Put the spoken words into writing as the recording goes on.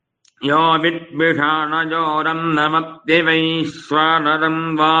यो विद्विषाणजोरम् नमप्तिवैश्वानरम्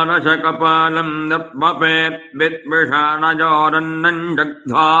द्वादशकपालम् दत्मपेत् विद्विषाणजोरन्नम्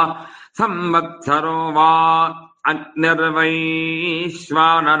जग्ध्वा संवत्सरो वा अग्निर्वैश्वानरः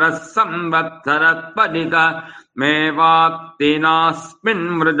संवत्सरत्पदित मेवाप्तिनास्मिन्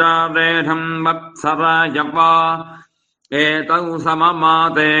मृजादेहम् वत्सराय वा एतौ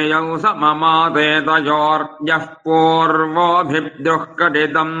सममाते तयोर्यः पूर्वोऽभिद्युः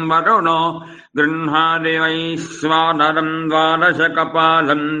कथितम् वरुणो गृह्णादि वैश्वानरम्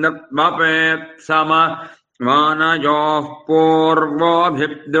द्वादशकपालम् दत्मपेत् वानयोः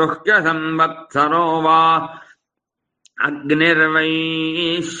पूर्वोऽभिद्युः संवत्सरो वा अग्निर्वैश्वानरः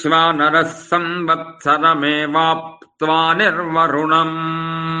संवत्सरमेवाप्त्वा निर्वरुणम्